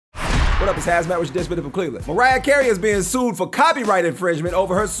What up, it's HazMatt with your Dishin from Cleveland. Mariah Carey is being sued for copyright infringement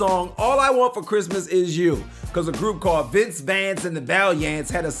over her song, All I Want for Christmas Is You, because a group called Vince Vance and the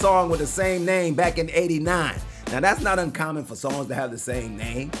Valiants had a song with the same name back in '89. Now that's not uncommon for songs to have the same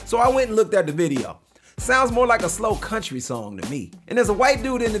name. So I went and looked at the video. Sounds more like a slow country song to me. And there's a white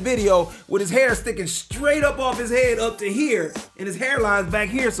dude in the video with his hair sticking straight up off his head up to here, and his hairline's back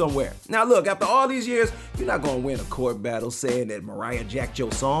here somewhere. Now look, after all these years, you're not gonna win a court battle saying that Mariah jacked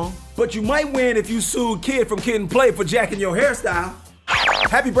your song, but you might win if you sued Kid from Kid and Play for jacking your hairstyle.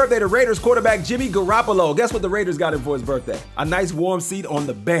 Happy birthday to Raiders quarterback Jimmy Garoppolo. Guess what the Raiders got him for his birthday? A nice warm seat on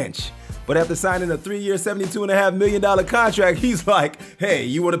the bench. But after signing a 3-year, $72.5 million contract, he's like, hey,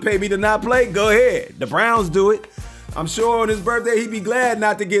 you want to pay me to not play? Go ahead. The Browns do it. I'm sure on his birthday, he'd be glad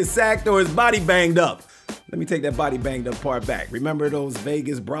not to get sacked or his body banged up. Let me take that body banged up part back. Remember those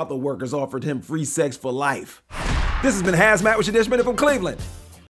Vegas brothel workers offered him free sex for life? This has been HazMatt with your Dishin from Cleveland.